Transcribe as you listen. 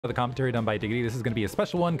The commentary done by Diggity. This is going to be a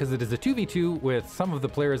special one because it is a 2v2 with some of the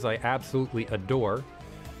players I absolutely adore.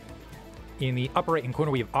 In the upper right hand corner,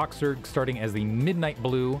 we have Zerg starting as the Midnight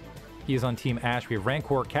Blue. He is on Team Ash. We have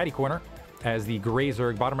Rancor Caddy Corner as the Gray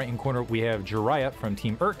Zerg. Bottom right hand corner, we have Jiraiya from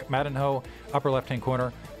Team Urk. Maddenho, upper left hand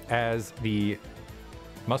corner as the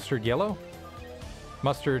Mustard Yellow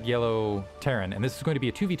Terran. And this is going to be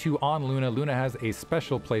a 2v2 on Luna. Luna has a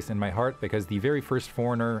special place in my heart because the very first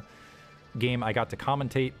Foreigner game I got to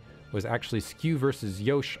commentate was actually Skew versus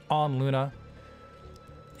Yosh on Luna.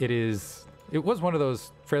 It was one of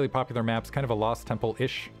those fairly popular maps, kind of a Lost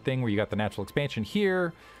Temple-ish thing where you got the natural expansion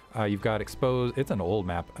here. You've got exposed. It's an old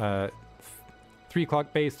map. 3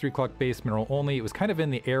 o'clock base, mineral only. It was kind of in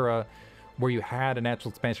the era where you had a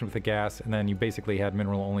natural expansion with the gas, and then you basically had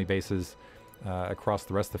mineral only bases across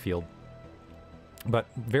the rest of the field. But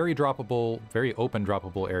very droppable, very open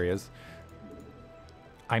droppable areas.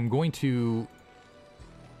 I'm going to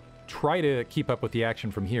try to keep up with the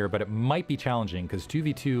action from here, but it might be challenging because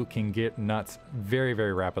 2v2 can get nuts very,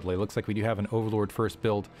 very rapidly. It looks like we do have an Overlord first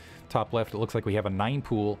build top left. It looks like we have a 9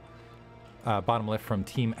 pool bottom left from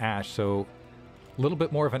Team Ash. So a little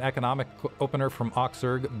bit more of an economic opener from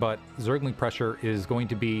Zerg, but Zergling pressure is going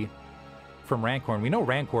to be from Rancor. And we know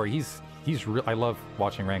Rancor, I love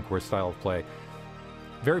watching Rancor's style of play.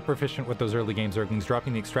 Very proficient with those early game Zerglings,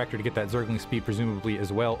 dropping the Extractor to get that Zergling speed presumably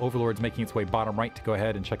as well. Overlord's making its way bottom right to go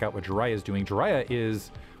ahead and check out what Jiraiya is doing. Jiraiya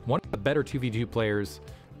is one of the better 2v2 players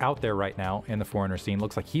out there right now in the Foreigner scene.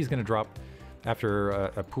 Looks like he's going to drop after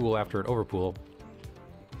a pool, after an overpool.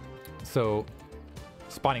 So,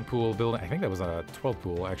 spotting pool building, I think that was a 12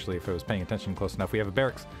 pool actually, if I was paying attention close enough. We have a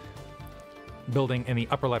barracks building in the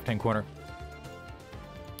upper left-hand corner.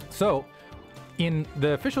 So, in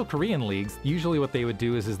the official Korean leagues, usually what they would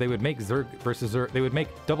do is they would make Zerg versus Zerg, they would make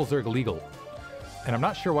double Zerg illegal. And I'm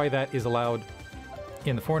not sure why that is allowed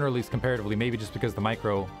in the Foreigner leagues comparatively, maybe just because the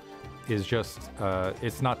micro is just,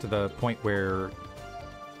 it's not to the point where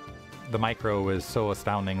the micro is so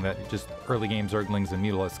astounding that just early game Zerglings and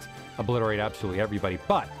Mutalisks obliterate absolutely everybody.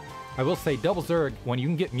 But I will say double Zerg, when you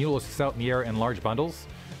can get Mutalisks out in the air in large bundles,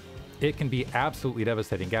 it can be absolutely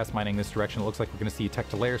devastating. Gas mining this direction, it looks like we're going to see tech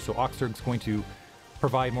to layer, so Zerg's going to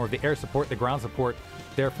provide more of the air support, the ground support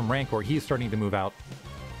there from Rancor. He's starting to move out.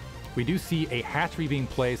 We do see a hatchery being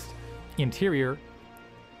placed interior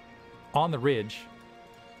on the ridge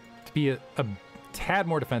to be a tad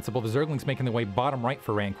more defensible. The Zerglings making their way bottom right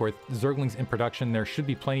for Rancor. The Zerglings in production. There should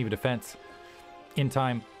be plenty of defense in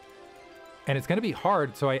time. And it's going to be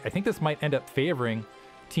hard, so I think this might end up favoring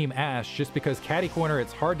Team Ash, just because Caddy Corner,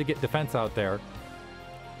 it's hard to get defense out there.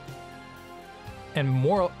 And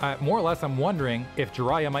more or less, I'm wondering if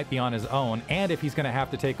Jiraiya might be on his own, and if he's going to have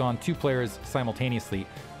to take on 2 players simultaneously.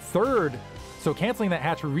 Third, so canceling that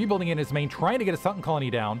hatchery, rebuilding in his main, trying to get a Sultan colony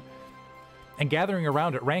down, and gathering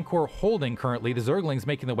around it. Rancor holding currently. The Zerglings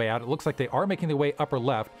making their way out. It looks like they are making their way upper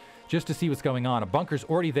left, just to see what's going on. A bunker's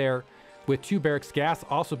already there, with 2 barracks. Gas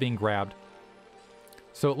also being grabbed.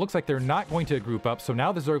 So it looks like they're not going to group up. So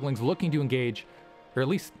now the Zerglings looking to engage, or at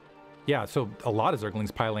least, yeah, so a lot of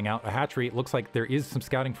Zerglings piling out. A hatchery, it looks like there is some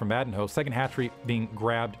scouting from Maddenho. Second hatchery being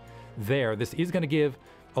grabbed there. This is going to give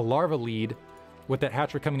a larva lead with that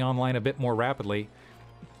hatchery coming online a bit more rapidly.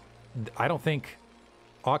 I don't think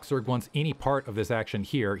Zerg wants any part of this action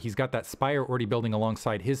here. He's got that Spire already building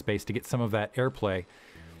alongside his base to get some of that airplay.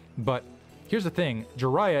 But here's the thing,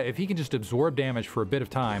 Jiraiya, if he can just absorb damage for a bit of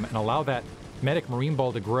time and allow that Medic Marine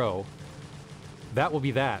Ball to grow, that will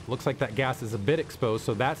be that. Looks like that gas is a bit exposed,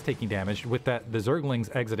 so that's taking damage. With that, the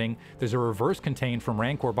Zerglings exiting, there's a reverse contain from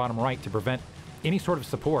Rancor bottom right to prevent any sort of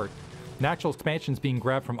support. Natural expansion's being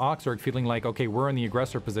grabbed from Zerg, feeling like, okay, we're in the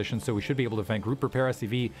aggressor position, so we should be able to defend. Group repair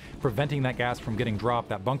SCV, preventing that gas from getting dropped.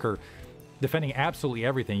 That bunker defending absolutely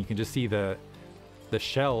everything. You can just see the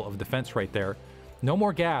shell of defense right there. No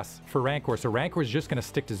more gas for Rancor, so Rancor is just going to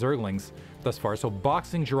stick to Zerglings thus far. So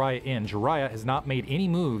boxing Jiraiya in. Jiraiya has not made any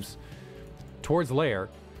moves towards lair,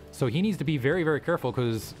 so he needs to be very, very careful,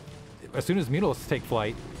 because as soon as Mutalisks take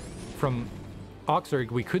flight from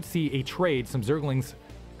Zerg, we could see a trade, some Zerglings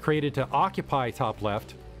created to occupy top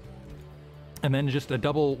left, and then just a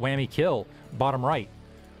double whammy kill bottom right.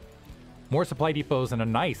 More supply depots and a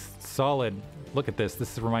nice, solid, look at this.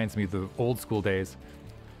 This reminds me of the old school days.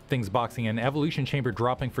 Things boxing in. Evolution Chamber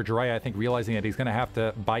dropping for Jiraiya, I think, realizing that he's going to have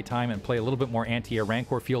to buy time and play a little bit more anti-air.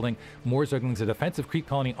 Rancor fielding more Zerglings, a defensive creep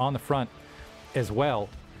colony on the front as well.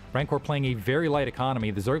 Rancor playing a very light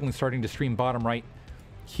economy. The Zerglings starting to stream bottom right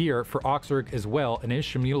here for Zerg as well.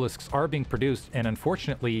 Initial Mutalisks are being produced, and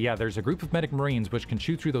unfortunately, yeah, there's a group of Medic Marines which can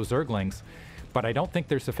shoot through those Zerglings. but I don't think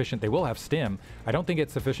they're sufficient. They will have stim. I don't think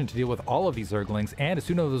it's sufficient to deal with all of these Zerglings, and as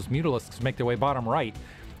soon as those Mutalisks make their way bottom right,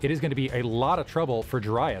 it is going to be a lot of trouble for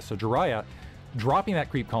Jiraiya. So Jiraiya, dropping that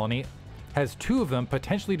creep colony, has 2 of them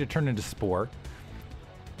potentially to turn into Spore,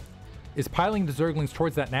 is piling the Zerglings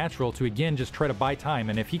towards that natural to again just try to buy time,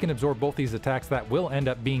 and if he can absorb both these attacks, that will end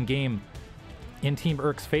up being game in Team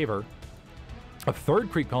Urk's favor. A 3rd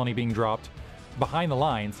creep colony being dropped behind the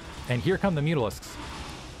lines, and here come the Mutalisks.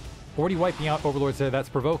 Already wiping out Overlords there. That's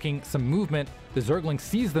provoking some movement. The Zergling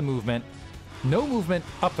sees the movement. No movement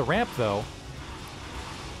up the ramp, though.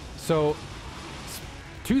 So,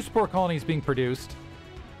 2 Spore colonies being produced.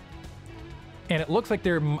 And it looks like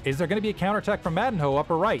is there going to be a counterattack from Maddenho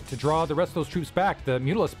upper right to draw the rest of those troops back. The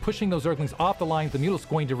Mutalisk pushing those Zerglings off the lines. The Mutalisk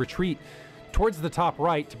going to retreat towards the top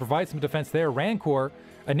right to provide some defense there. Rancor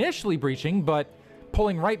initially breaching, but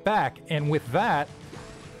pulling right back. And with that,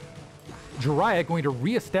 Jiraiya going to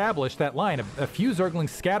reestablish that line. A few Zerglings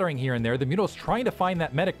scattering here and there. The Mutalisk trying to find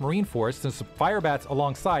that medic marine force and some fire bats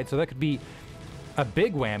alongside, so that could be a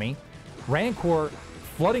big whammy. Rancor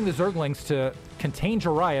flooding the Zerglings to contain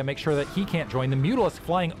Jiraiya, make sure that he can't join. The Mutalisk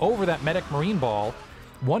flying over that medic marine ball.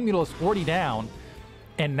 1 Mutalisk already down.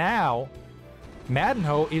 And now,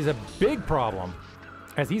 Maddenho is a big problem,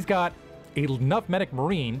 as he's got enough medic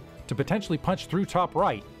marine to potentially punch through top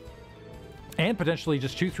right. And potentially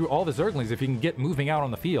just shoot through all the Zerglings if he can get moving out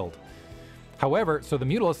on the field. However, so the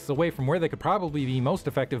Mutalisks away from where they could probably be most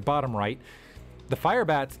effective bottom right. The fire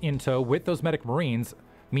bats in tow with those medic marines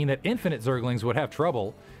mean that infinite Zerglings would have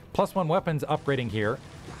trouble. +1 weapons upgrading here.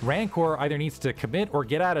 Rancor either needs to commit or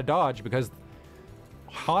get out of dodge because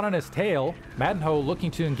hot on his tail. Maddenho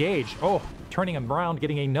looking to engage. Oh, turning him around,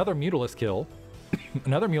 getting another Mutalisk kill.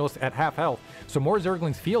 Another Mutalisk at half health. So more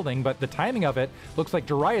Zerglings fielding, but the timing of it looks like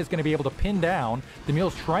Jiraiya is going to be able to pin down. The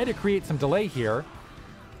Mutalisk trying to create some delay here.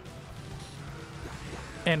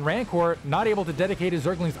 And Rancor not able to dedicate his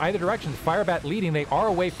Zerglings either direction. Firebat leading. They are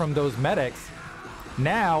away from those medics.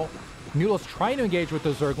 Now, Mutalisk trying to engage with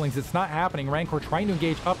those Zerglings. It's not happening. Rancor trying to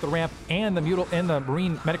engage up the ramp and the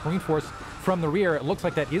medic marine force from the rear. It looks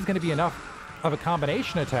like that is going to be enough of a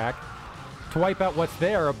combination attack to wipe out what's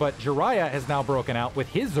there, but Jiraiya has now broken out with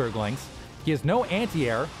his Zerglings. He has no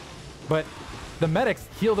anti-air, but the medics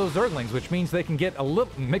heal those Zerglings, which means they can get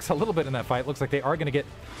mix a little bit in that fight. Looks like they are going to get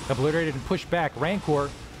obliterated and pushed back. Rancor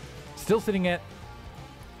still sitting at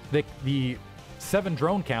the 7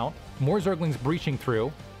 drone count. More Zerglings breaching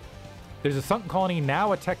through. There's a sunken colony,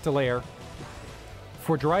 now a tech delayer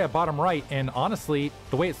for Jiraiya bottom right, and honestly,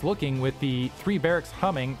 the way it's looking with the 3 barracks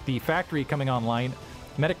humming, the factory coming online,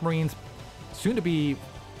 medic marines soon to be,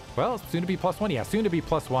 well, soon to be +1. Yeah, soon to be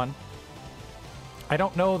 +1. I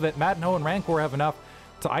don't know that Maddenho and Rancor have enough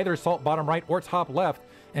to either assault bottom right or top left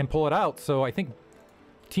and pull it out. So I think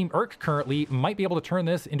Team Urk currently might be able to turn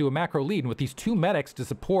this into a macro lead. And with these 2 medics to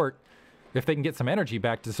support, if they can get some energy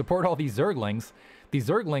back to support all these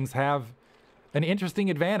Zerglings have an interesting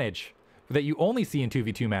advantage that you only see in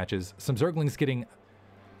 2v2 matches. Some Zerglings getting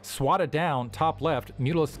swatted down top left,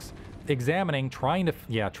 Mutalisks examining, trying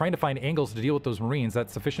to find angles to deal with those Marines.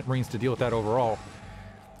 That's sufficient Marines to deal with that overall.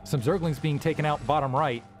 Some Zerglings being taken out bottom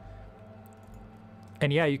right.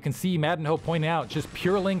 And yeah, you can see Maddenho pointing out just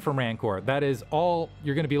pureling from Rancor. That is all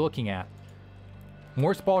you're going to be looking at.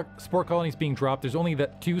 More spore colonies being dropped. There's only the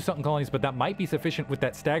 2 sunken colonies, but that might be sufficient with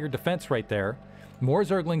that staggered defense right there. More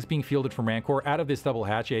Zerglings being fielded from Rancor out of this double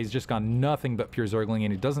hatch. Yeah, he's just gone nothing but pure Zergling,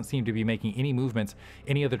 and he doesn't seem to be making any movements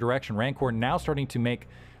any other direction. Rancor now starting to make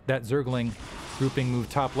that Zergling grouping move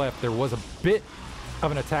top left. There was a bit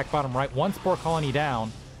of an attack bottom right. 1 spore colony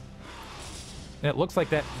down. And it looks like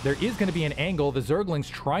that there is going to be an angle. The Zerglings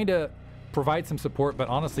trying to provide some support, but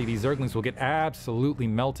honestly, these Zerglings will get absolutely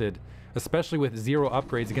melted, especially with 0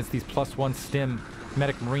 upgrades against these +1 stim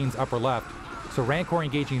medic Marines upper left. So Rancor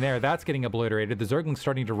engaging there, that's getting obliterated. The Zerglings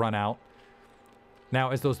starting to run out. Now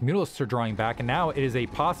as those Mutalisks are drawing back, and now it is a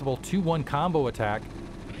possible 2-1 combo attack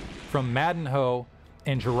from Maddenho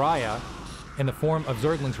and Jiraiya in the form of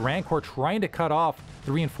Zerglings. Rancor trying to cut off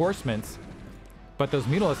the reinforcements, but those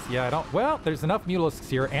Mutalisks, well, there's enough Mutalisks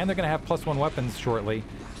here, and they're going to have +1 weapons shortly.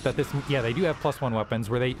 They do have +1 weapons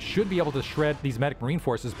where they should be able to shred these medic Marine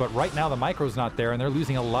forces, but right now the micro's not there, and they're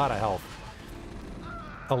losing a lot of health.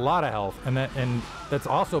 And that's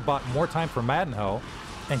also bought more time for Maddenho.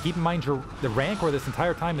 And keep in mind, the Rancor this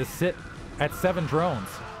entire time is sit at 7 drones.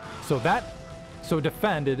 So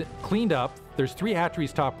defended, cleaned up. There's 3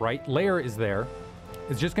 hatcheries top right. Layer is there.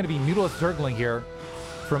 It's just going to be Mutalisk Zergling here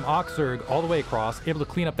from Oxzerg all the way across, able to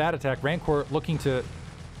clean up that attack. Rancor looking to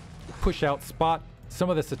push out, spot some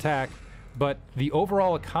of this attack, but the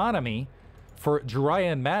overall economy for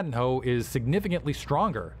Jiraiya and Maddenho is significantly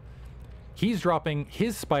stronger. He's dropping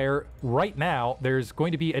his Spire right now. There's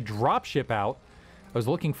going to be a dropship out. I was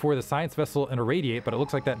looking for the Science Vessel and Irradiate, but it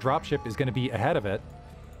looks like that dropship is going to be ahead of it.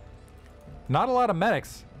 Not a lot of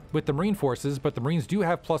medics with the Marine forces, but the Marines do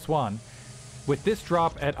have +1. With this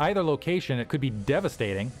drop at either location, it could be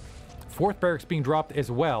devastating. 4th barracks being dropped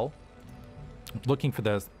as well. Looking for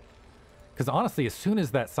those. Because honestly, as soon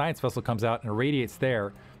as that Science Vessel comes out and irradiates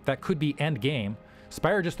there, that could be end game.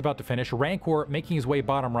 Spire just about to finish. Rancor making his way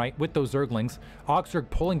bottom right with those Zerglings. Augsburg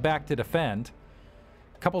pulling back to defend.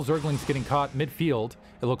 A couple Zerglings getting caught midfield,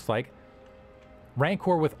 it looks like.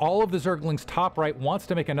 Rancor with all of the Zerglings top right wants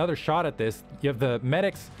to make another shot at this. You have the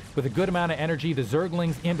medics with a good amount of energy, the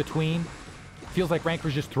Zerglings in between. Feels like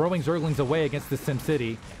Rancor's just throwing Zerglings away against the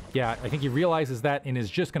SimCity. Yeah, I think he realizes that and is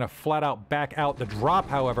just going to flat out back out. The drop,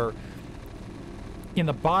 however, in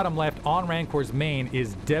the bottom left on Rancor's main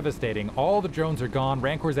is devastating. All the drones are gone.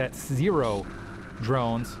 Rancor's at 0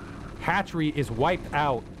 drones. Hatchery is wiped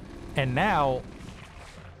out. And now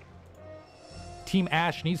Team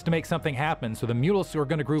Ash needs to make something happen. So the Mutalisks are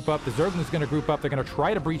going to group up. The Zerglings are going to group up. They're going to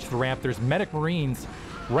try to breach the ramp. There's Medic Marines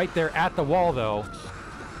right there at the wall, though.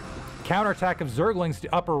 Counterattack of Zerglings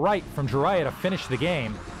to upper right from Jiraiya to finish the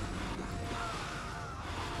game.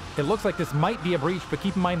 It looks like this might be a breach, but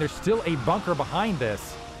keep in mind there's still a bunker behind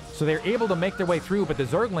this. So they're able to make their way through, but the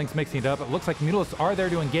Zerglings mixing it up. It looks like Mutalisks are there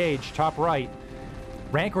to engage, top right.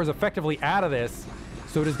 Rancor is effectively out of this,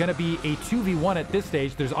 so it is going to be a 2v1 at this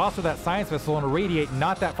stage. There's also that Science Vessel and Irradiate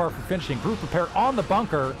not that far from finishing. Group repair on the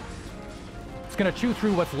bunker. It's going to chew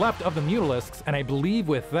through what's left of the Mutalisks, and I believe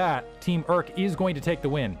with that, Team Urk is going to take the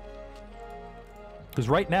win. Because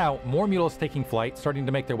right now, more Mutalisks taking flight, starting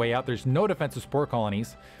to make their way out. There's no defensive spore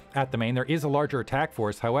colonies at the main. There is a larger attack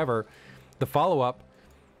force. However, the follow-up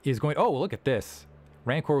is going... Oh, look at this.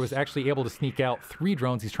 Rancor was actually able to sneak out 3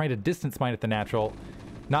 drones. He's trying to distance mine at the natural.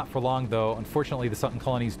 Not for long, though. Unfortunately, the Sutton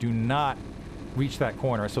colonies do not reach that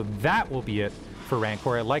corner. So that will be it for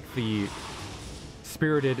Rancor. I like the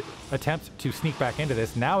spirited attempt to sneak back into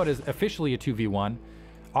this. Now it is officially a 2v1.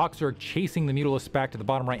 Augsburg chasing the Mutalisks back to the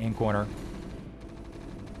bottom right-hand corner.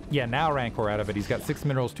 Yeah, now Rancor out of it. He's got 6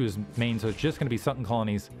 minerals to his main, so it's just going to be Sutton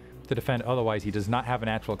colonies to defend. Otherwise, he does not have a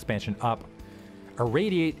natural expansion up.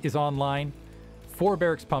 Irradiate is online. 4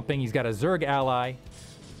 barracks pumping. He's got a Zerg ally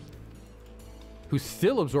who's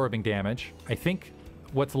still absorbing damage. I think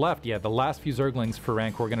what's left, yeah, the last few Zerglings for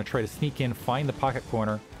Rancor are going to try to sneak in, find the pocket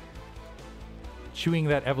corner, chewing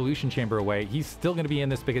that evolution chamber away. He's still going to be in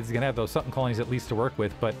this because he's going to have those Sutton colonies at least to work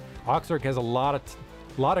with, but Augsburg has a lot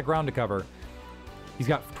of ground to cover. He's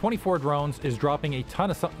got 24 drones, is dropping a ton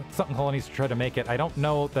of Sutton colonies to try to make it. I don't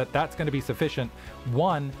know that that's going to be sufficient.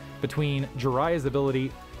 One, between Jiraiya's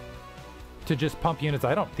ability to just pump units.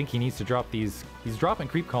 I don't think he needs to drop these. He's dropping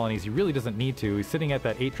creep colonies. He really doesn't need to. He's sitting at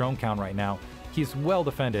that 8 drone count right now. He's well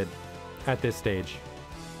defended at this stage.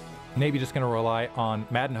 Maybe just going to rely on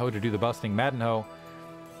Maddenho to do the busting. Maddenho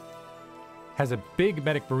has a big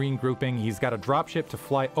medic marine grouping. He's got a dropship to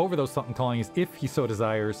fly over those Sutton colonies if he so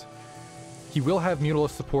desires. He will have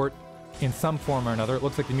Mutalisk support in some form or another. It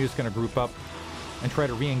looks like the Mutalisk is going to group up and try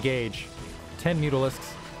to re-engage. 10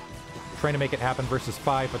 Mutalisks trying to make it happen versus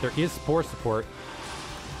 5, but there is Spore support.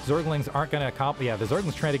 Zerglings aren't going to accomplish... Yeah, the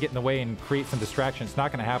Zerglings trying to get in the way and create some distraction. It's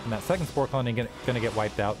not going to happen. That second Spore colony is going to get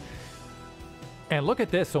wiped out. And look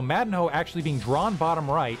at this. So Maddenho actually being drawn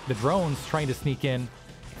bottom right. The drones trying to sneak in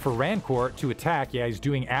for Rancor to attack. Yeah, he's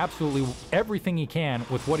doing absolutely everything he can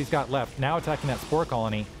with what he's got left. Now attacking that Spore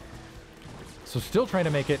colony. So still trying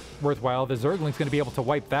to make it worthwhile. The Zergling's going to be able to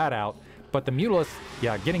wipe that out. But the Mutalisks,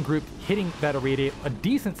 yeah, getting grouped, hitting that Irradiate. A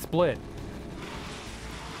decent split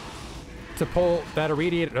to pull that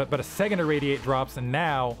Irradiate, but a second Irradiate drops, and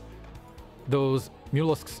now those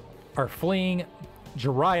Mutalisks are fleeing.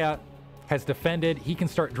 Jiraiya has defended. He can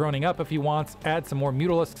start droning up if he wants. Add some more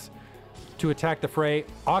Mutalisks to attack the fray.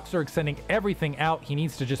 Augsburg sending everything out. He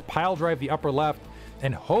needs to just pile drive the upper left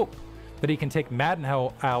and hope that he can take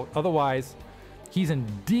Maddenho out. Otherwise, he's in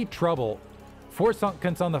deep trouble. 4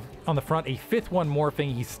 Sunkens on the front, a 5th one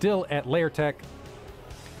morphing. He's still at layer tech.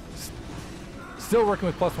 Still working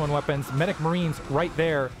with +1 weapons. Medic Marines right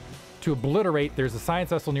there to obliterate. There's a Science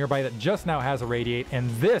Vessel nearby that just now has a Radiate, and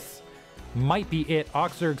this might be it.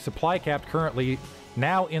 Augsburg supply capped currently,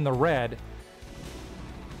 now in the red.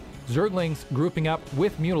 Zerglings grouping up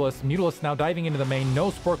with Mutalisks. Mutalisks now diving into the main.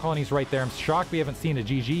 No Spore colonies right there. I'm shocked we haven't seen a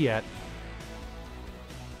GG yet.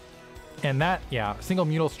 And that, yeah, single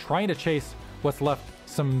Mutalisks trying to chase what's left.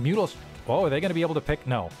 Some Mutalisks, oh, are they going to be able to pick?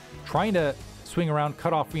 No. Trying to swing around,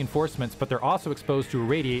 cut off reinforcements, but they're also exposed to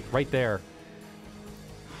Irradiate right there.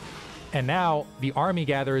 And now the army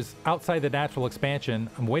gathers outside the natural expansion.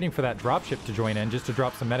 I'm waiting for that dropship to join in just to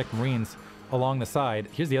drop some medic marines along the side.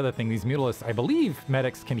 Here's the other thing. These mutalisks, I believe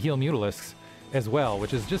medics can heal mutalisks as well,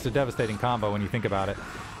 which is just a devastating combo when you think about it.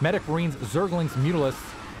 Medic marines, zerglings,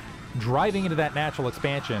 mutalisks driving into that natural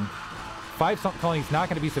expansion. 5 Sunk Colonies not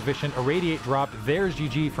going to be sufficient. Irradiate dropped. There's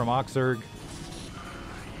GG from Oxzerg.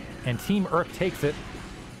 And Team Earth takes it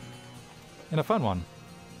in a fun one.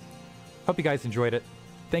 Hope you guys enjoyed it.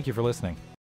 Thank you for listening.